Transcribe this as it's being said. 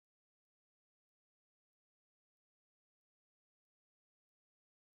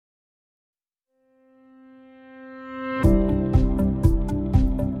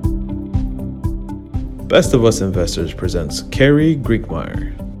Best of Us Investors presents Kerry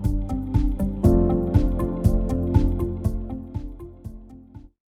Grinkmeyer.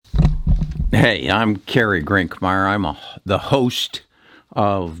 Hey, I'm Kerry Grinkmeyer. I'm the host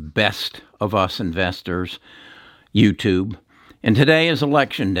of Best of Us Investors YouTube. And today is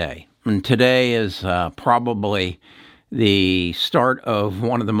election day. And today is probably the start of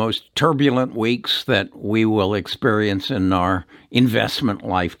one of the most turbulent weeks that we will experience in our investment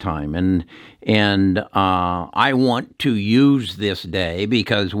lifetime. And I want to use this day,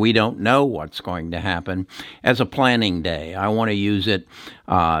 because we don't know what's going to happen, as a planning day. I want to use it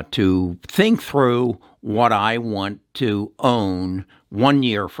to think through what I want to own 1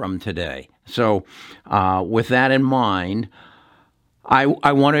 year from today. So with that in mind, I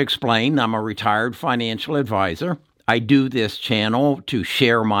want to explain I'm a retired financial advisor. I do this channel to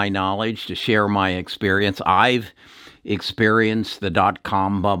share my knowledge, to share my experience. I've experienced the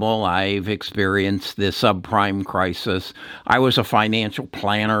dot-com bubble. I've experienced the subprime crisis. I was a financial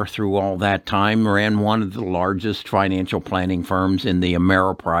planner through all that time, ran one of the largest financial planning firms in the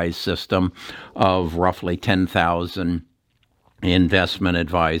Ameriprise system of roughly 10,000 investment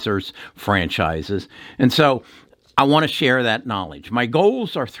advisors, franchises. And so I want to share that knowledge. My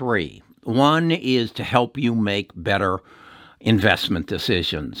goals are three. One is to help you make better investment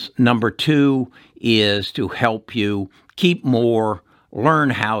decisions. Number two is to help you keep more,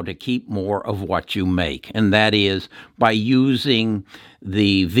 learn how to keep more of what you make. And that is by using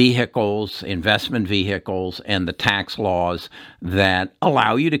the vehicles, investment vehicles, and the tax laws that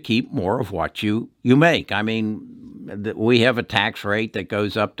allow you to keep more of what you make. I mean, we have a tax rate that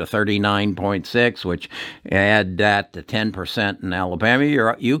goes up to 39.6, which add that to 10% in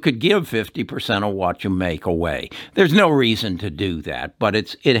Alabama. You could give 50% of what you make away. There's no reason to do that, but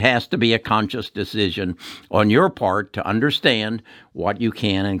it has to be a conscious decision on your part to understand what you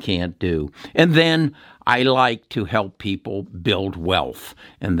can and can't do. And then I like to help people build wealth,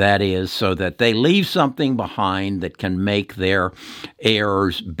 and that is so that they leave something behind that can make their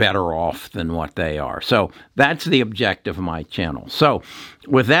heirs better off than what they are. So that's the objective of my channel. So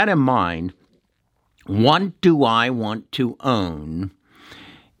with that in mind, what do I want to own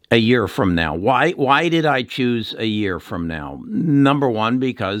a year from now? Why did I choose a year from now? Number one,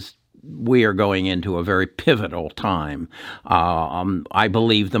 because we are going into a very pivotal time. I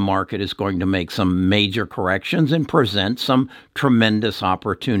believe the market is going to make some major corrections and present some tremendous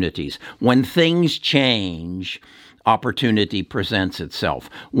opportunities. When things change, opportunity presents itself.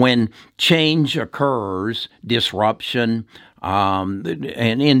 When change occurs, disruption,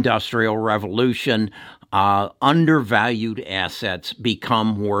 an industrial revolution, undervalued assets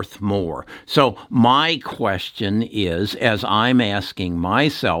become worth more. So my question is, as I'm asking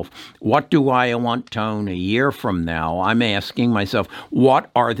myself, what do I want to own a year from now? I'm asking myself,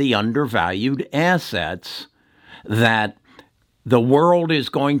 what are the undervalued assets that the world is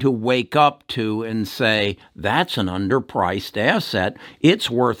going to wake up to and say, that's an underpriced asset. It's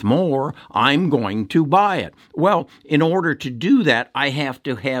worth more. I'm going to buy it. Well, in order to do that, I have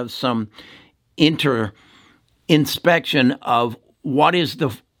to have some inspection of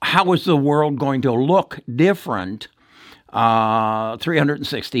how is the world going to look different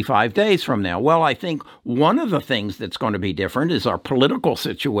 365 days from now. Well, I think one of the things that's going to be different is our political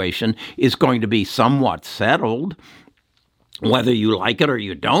situation is going to be somewhat settled. Whether you like it or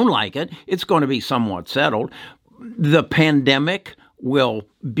you don't like it, it's going to be somewhat settled. The pandemic will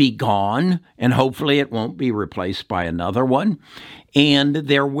be gone, and hopefully it won't be replaced by another one. And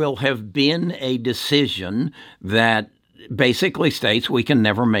there will have been a decision that basically states we can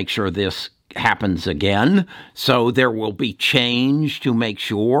never make sure this happens again. So there will be change to make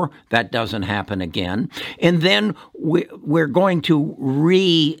sure that doesn't happen again. And then we're going to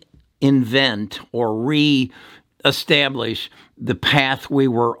reinvent or reestablish the path we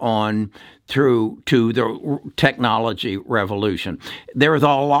were on through to the technology revolution. There's a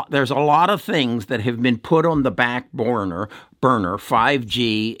lot of things that have been put on the back burner.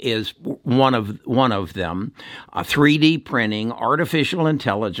 5G is one of them. 3D printing, artificial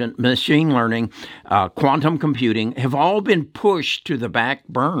intelligence, machine learning, quantum computing have all been pushed to the back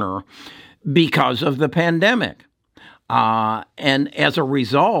burner because of the pandemic. And as a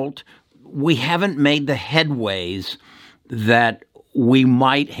result, we haven't made the headways that we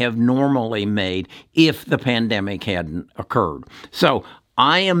might have normally made if the pandemic hadn't occurred. So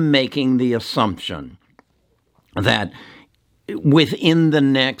I am making the assumption that within the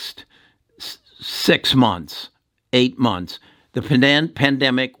next 6 months, 8 months, the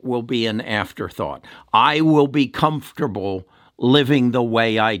pandemic will be an afterthought. I will be comfortable living the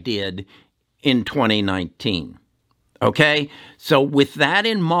way I did in 2019. Okay? So with that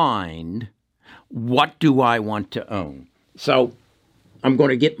in mind, what do I want to own? So I'm going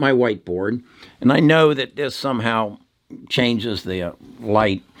to get my whiteboard, and I know that this somehow changes the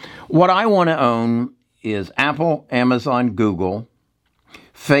light. What I want to own is Apple, Amazon, Google,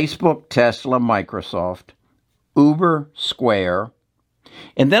 Facebook, Tesla, Microsoft, Uber, Square,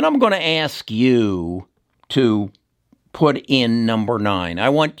 and then I'm going to ask you to put in number 9. I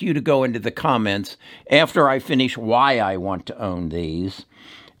want you to go into the comments after I finish why I want to own these,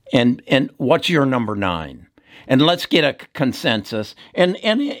 and what's your number 9. And let's get a consensus. And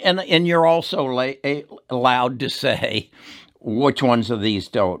you're also allowed to say which ones of these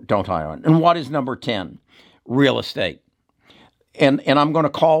don't I own. And what is number 10? Real estate. And I'm going to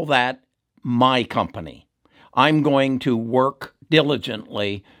call that my company. I'm going to work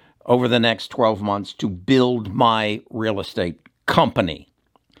diligently over the next 12 months to build my real estate company.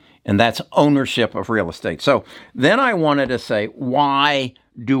 And that's ownership of real estate. So then I wanted to say, why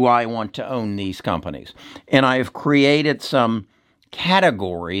do I want to own these companies? And I've created some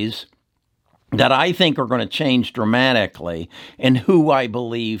categories that I think are going to change dramatically and who I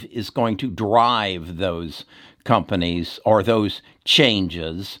believe is going to drive those companies or those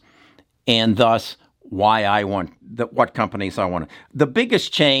changes, and thus why I want what companies I want. The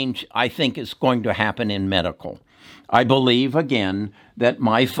biggest change I think is going to happen in medical. I believe, again, that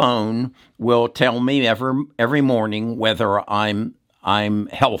my phone will tell me every morning whether I'm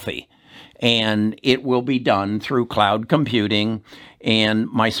healthy, and it will be done through cloud computing and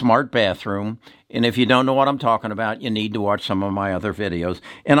my smart bathroom. And if you don't know what I'm talking about, you need to watch some of my other videos.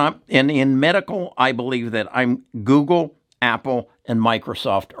 And in medical, I believe that Google, Apple, and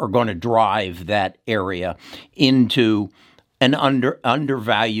Microsoft are going to drive that area into an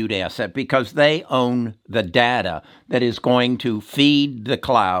undervalued asset because they own the data that is going to feed the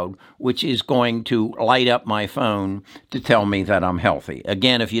cloud, which is going to light up my phone to tell me that I'm healthy.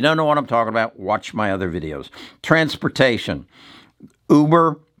 Again, if you don't know what I'm talking about, watch my other videos. Transportation,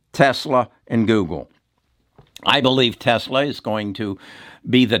 Uber, Tesla, and Google. I believe Tesla is going to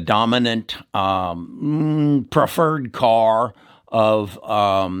be the dominant preferred car of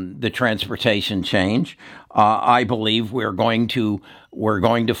the transportation change. I believe we're going to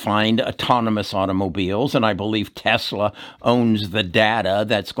find autonomous automobiles, and I believe Tesla owns the data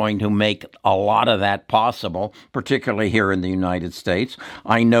that's going to make a lot of that possible, particularly here in the United States.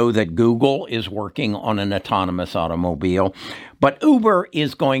 I know that Google is working on an autonomous automobile, but Uber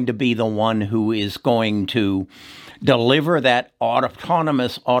is going to be the one who is going to deliver that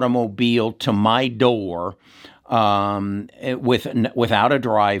autonomous automobile to my door without a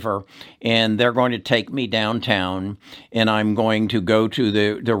driver, and they're going to take me downtown, and I'm going to go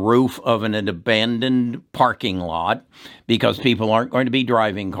to the roof of an abandoned parking lot because people aren't going to be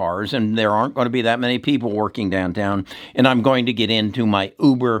driving cars, and there aren't going to be that many people working downtown, and I'm going to get into my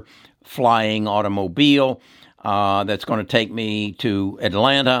Uber flying automobile that's going to take me to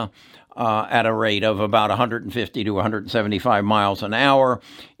Atlanta at a rate of about 150 to 175 miles an hour,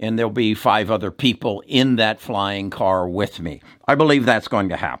 and there'll be 5 other people in that flying car with me. I believe that's going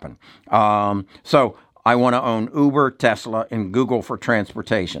to happen. So I want to own Uber, Tesla, and Google for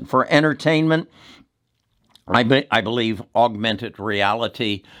transportation. For entertainment, I believe augmented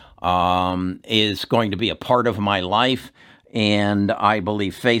reality is going to be a part of my life, and I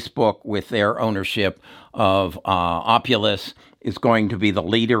believe Facebook, with their ownership of Oculus, is going to be the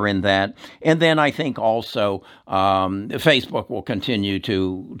leader in that. And then I think also Facebook will continue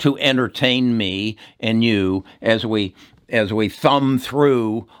to entertain me and you as we thumb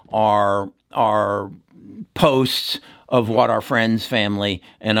through our posts of what our friends, family,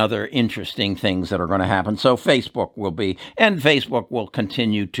 and other interesting things that are going to happen. So Facebook will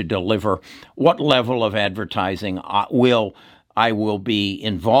continue to deliver what level of advertising I will be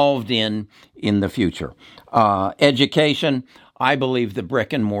involved in the future. Education, I believe the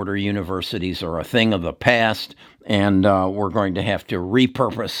brick and mortar universities are a thing of the past, and we're going to have to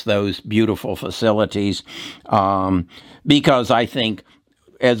repurpose those beautiful facilities because I think,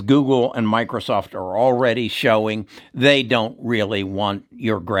 as Google and Microsoft are already showing, they don't really want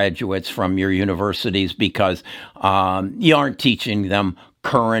your graduates from your universities because you aren't teaching them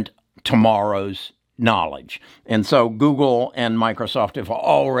current tomorrow's knowledge. And so Google and Microsoft have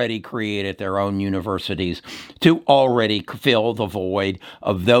already created their own universities to already fill the void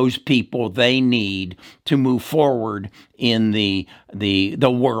of those people they need to move forward in the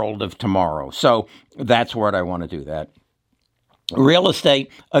world of tomorrow. So that's what I want to do that. Real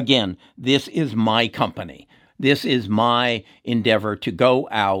estate, again, this is my company. This is my endeavor to go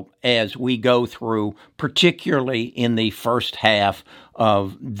out as we go through, particularly in the first half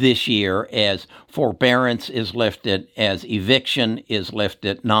of this year, as forbearance is lifted, as eviction is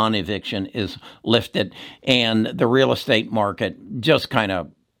lifted, non-eviction is lifted, and the real estate market just kind of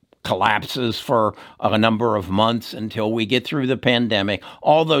collapses for a number of months until we get through the pandemic.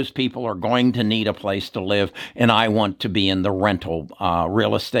 All those people are going to need a place to live, and I want to be in the rental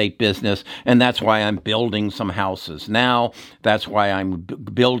real estate business, and that's why I'm building some houses now. That's why I'm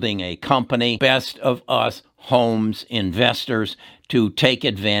building a company, Best of Us Homes Investors, to take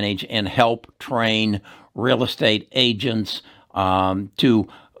advantage and help train real estate agents to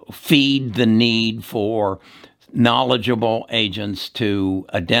feed the need for knowledgeable agents to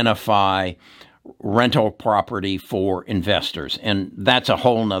identify rental property for investors. And that's a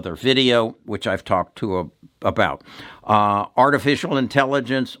whole nother video, which I've talked to about. Artificial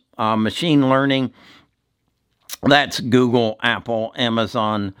intelligence, machine learning, that's Google, Apple,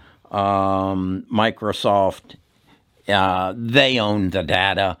 Amazon, Microsoft. They own the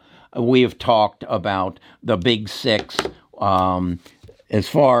data. We have talked about the big six. As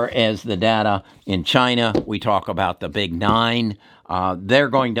far as the data in China, we talk about the big nine. They're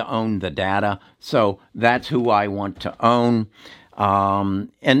going to own the data. So that's who I want to own.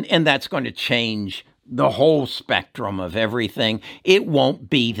 And that's going to change the whole spectrum of everything. It won't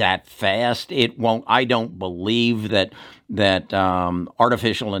be that fast. It won't. I don't believe that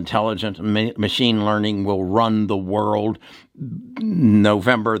artificial intelligence, machine learning will run the world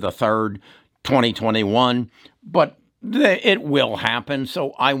November the 3rd, 2021. But it will happen,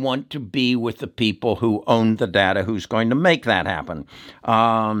 so I want to be with the people who own the data, who's going to make that happen.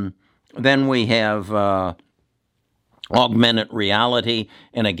 Then we have augmented reality,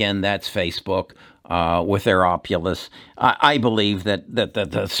 and again, that's Facebook with their Oculus. I believe that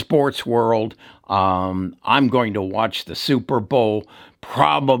the sports world, I'm going to watch the Super Bowl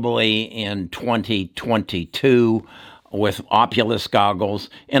probably in 2022 with Oculus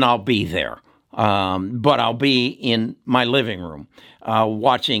goggles, and I'll be there. But I'll be in my living room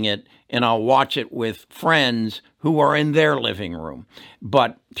watching it, and I'll watch it with friends who are in their living room,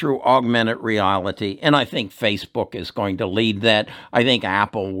 but through augmented reality. And I think Facebook is going to lead that. I think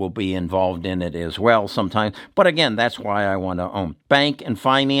Apple will be involved in it as well sometimes. But again, that's why I want to own bank and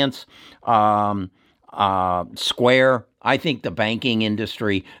finance, Square. I think the banking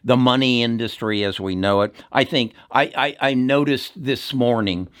industry, the money industry as we know it, I think I noticed this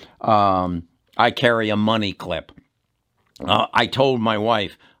morning, I carry a money clip. I told my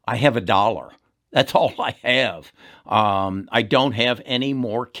wife, I have $1. That's all I have. I don't have any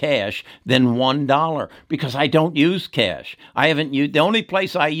more cash than $1 because I don't use cash. I haven't used, the only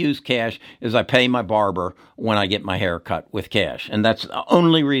place I use cash is I pay my barber when I get my hair cut with cash. And that's the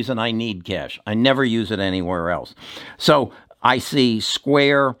only reason I need cash. I never use it anywhere else. So I see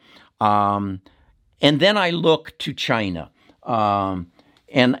Square, and then I look to China.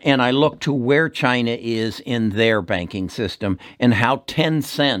 And I look to where China is in their banking system and how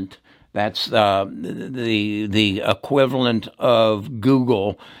Tencent, that's the equivalent of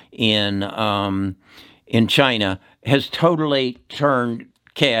Google in China, has totally turned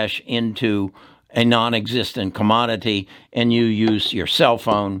cash into a non-existent commodity, and you use your cell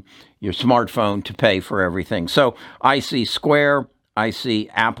phone, your smartphone to pay for everything. So I see Square, I see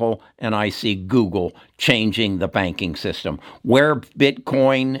Apple, and I see Google changing the banking system. Where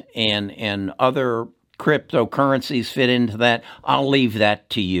Bitcoin and other cryptocurrencies fit into that, I'll leave that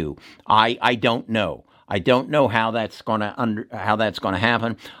to you. I don't know. I don't know how that's going to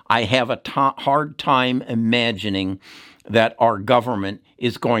happen. I have a hard time imagining that our government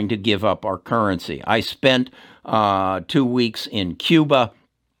is going to give up our currency. I spent 2 weeks in Cuba.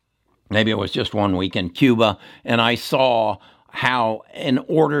 Maybe it was just 1 week in Cuba, and I saw how in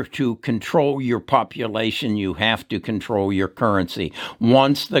order to control your population, you have to control your currency.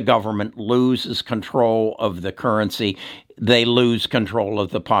 Once the government loses control of the currency, they lose control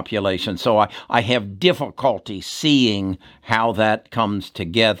of the population. So I have difficulty seeing how that comes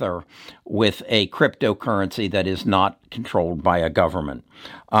together with a cryptocurrency that is not controlled by a government.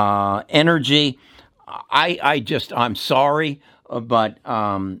 Energy, I'm sorry, but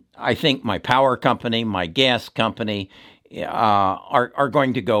I think my power company, my gas company, are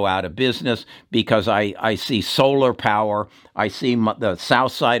going to go out of business because I see solar power. I see the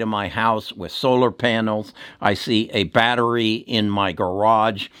south side of my house with solar panels. I see a battery in my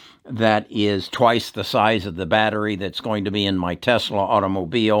garage that is twice the size of the battery that's going to be in my Tesla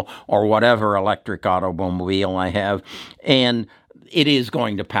automobile or whatever electric automobile I have. And it is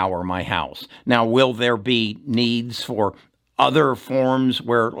going to power my house. Now, will there be needs for other forms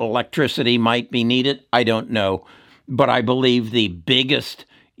where electricity might be needed? I don't know. But I believe the biggest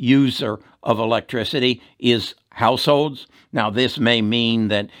user of electricity is households. Now, this may mean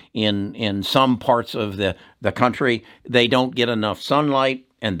that in some parts of the country, they don't get enough sunlight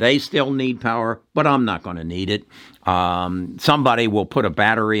and they still need power, but I'm not going to need it. Somebody will put a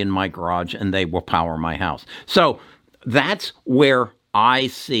battery in my garage and they will power my house. So that's where I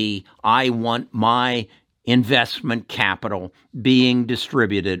want my investment capital being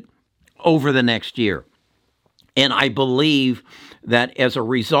distributed over the next year. And I believe that as a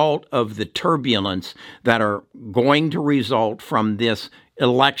result of the turbulence that are going to result from this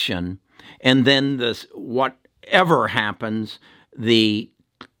election, and then this whatever happens, the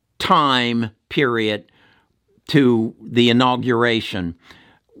time period to the inauguration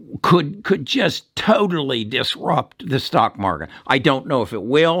could just totally disrupt the stock market. I don't know if it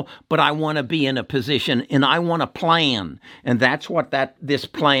will, but I want to be in a position and I want a plan. And that's what this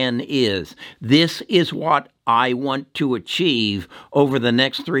plan is. This is what I want to achieve over the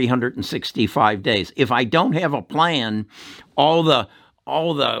next 365 days. If I don't have a plan, all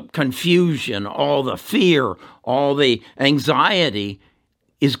the confusion, all the fear, all the anxiety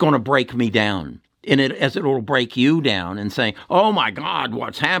is going to break me down. And it will break you down and say, oh my God,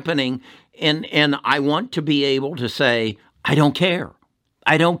 what's happening? And I want to be able to say, I don't care.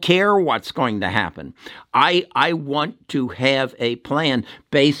 I don't care what's going to happen. I want to have a plan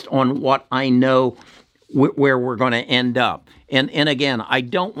based on what I know where we're going to end up. And again, I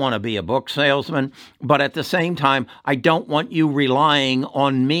don't want to be a book salesman, but at the same time, I don't want you relying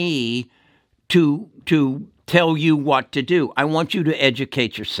on me to tell you what to do. I want you to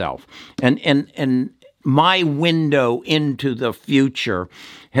educate yourself. And my window into the future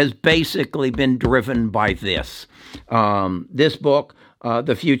has basically been driven by this. This book,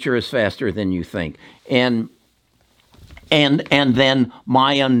 The Future is Faster Than You Think. And then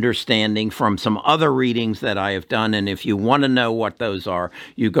my understanding from some other readings that I have done, and if you want to know what those are,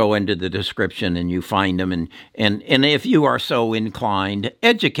 you go into the description and you find them, and if you are so inclined,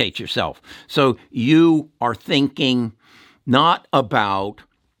 educate yourself. So you are thinking not about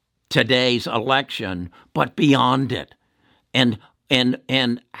today's election, but beyond it. And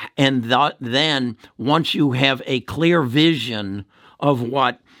then once you have a clear vision of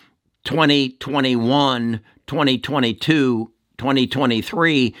what 2021, 2022,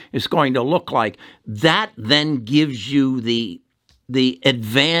 2023 is going to look like, that then gives you the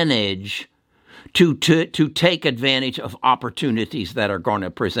advantage to take advantage of opportunities that are going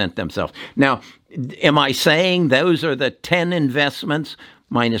to present themselves. Now, am I saying those are the 10 investments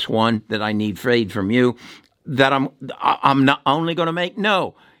minus one that I need trade from you that I'm not only going to make?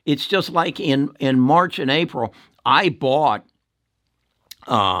 No, it's just like in March and April, I bought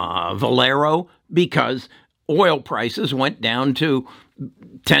Valero because oil prices went down to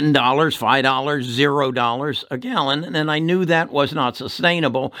 $10, $5, $0 a gallon, and I knew that was not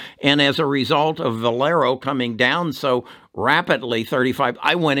sustainable. And as a result of Valero coming down so rapidly, 35,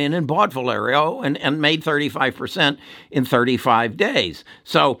 I went in and bought Valero and made 35% in 35 days.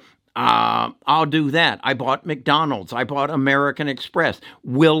 So I'll do that. I bought McDonald's. I bought American Express.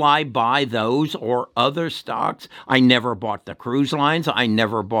 Will I buy those or other stocks? I never bought the cruise lines. I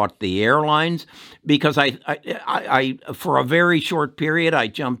never bought the airlines because I for a very short period, I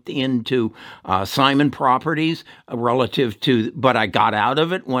jumped into Simon Properties relative to, but I got out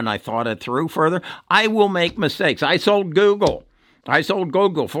of it when I thought it through further. I will make mistakes. I sold Google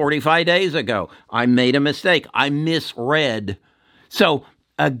 45 days ago. I made a mistake. I misread. So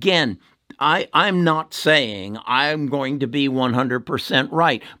again, I'm not saying I'm going to be 100%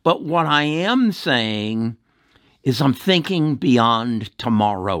 right, but what I am saying is I'm thinking beyond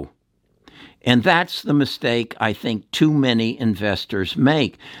tomorrow. And that's the mistake I think too many investors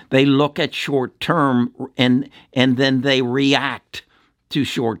make. They look at short term and then they react to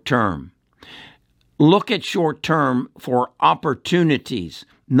short term. Look at short term for opportunities,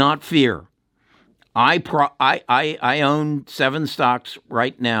 not fear. I own 7 stocks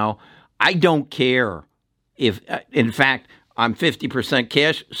right now. I don't care if, in fact, I'm 50%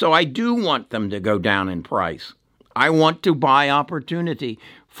 cash, so I do want them to go down in price. I want to buy opportunity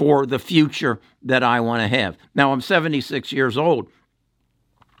for the future that I want to have. Now, I'm 76 years old.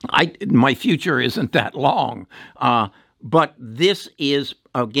 My future isn't that long, but this is,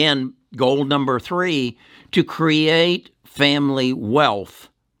 again, goal number 3, to create family wealth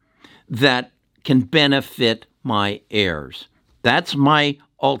that can benefit my heirs. That's my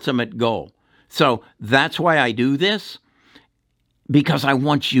ultimate goal. So that's why I do this, because I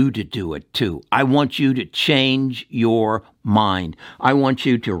want you to do it too. I want you to change your mind. I want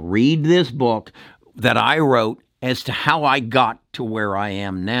you to read this book that I wrote as to how I got to where I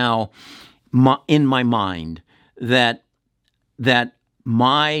am now in my mind, that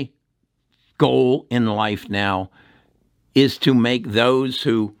my goal in life now is to make those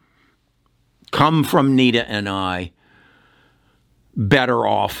who come from Nita and I better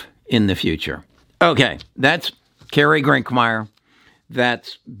off in the future. Okay, that's Kerry Grinkmeyer.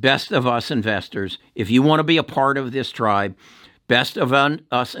 That's Best of Us Investors. If you want to be a part of this tribe,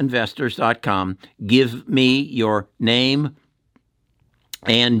 bestofusinvestors.com. Give me your name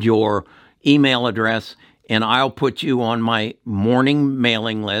and your email address, and I'll put you on my morning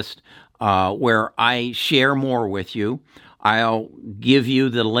mailing list where I share more with you. I'll give you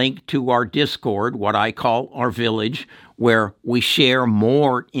the link to our Discord, what I call our village, where we share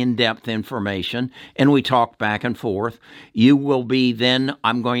more in-depth information and we talk back and forth. You will be then,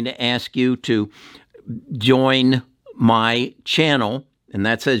 I'm going to ask you to join my channel, and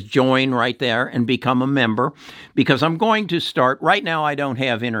that says join right there, and become a member, because I'm going to start. Right now I don't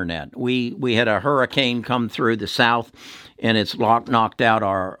have internet. We had a hurricane come through the south, and it's knocked out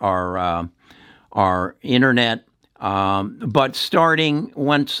our internet. But starting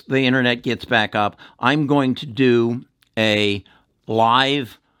once the internet gets back up, I'm going to do a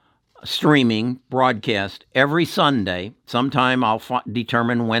live streaming broadcast every Sunday. Sometime I'll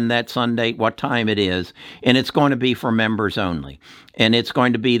determine when that Sunday, what time it is, and it's going to be for members only. And it's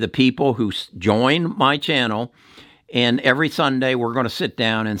going to be the people who join my channel, and every Sunday we're going to sit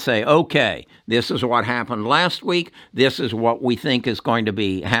down and say, okay, this is what happened last week, this is what we think is going to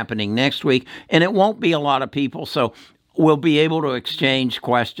be happening next week, and it won't be a lot of people, so we'll be able to exchange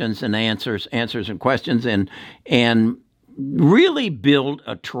questions and answers and questions, and really build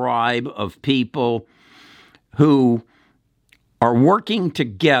a tribe of people who are working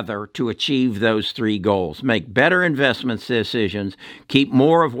together to achieve those three goals. Make better investment decisions, keep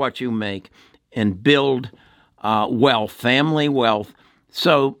more of what you make, and build wealth, family wealth,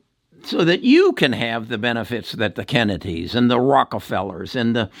 so that you can have the benefits that the Kennedys and the Rockefellers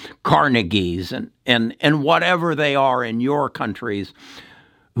and the Carnegies and whatever they are in your countries,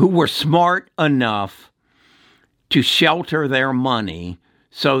 who were smart enough to shelter their money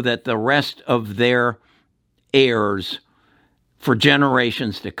so that the rest of their heirs for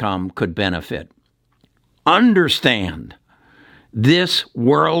generations to come could benefit. Understand, this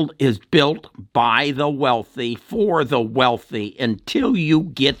world is built by the wealthy, for the wealthy. Until you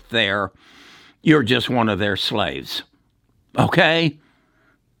get there, you're just one of their slaves. Okay?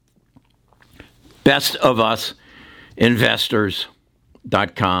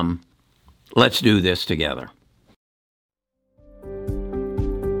 bestofusinvestors.com. Let's do this together.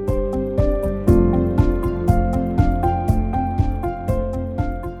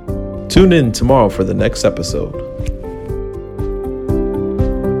 Tune in tomorrow for the next episode.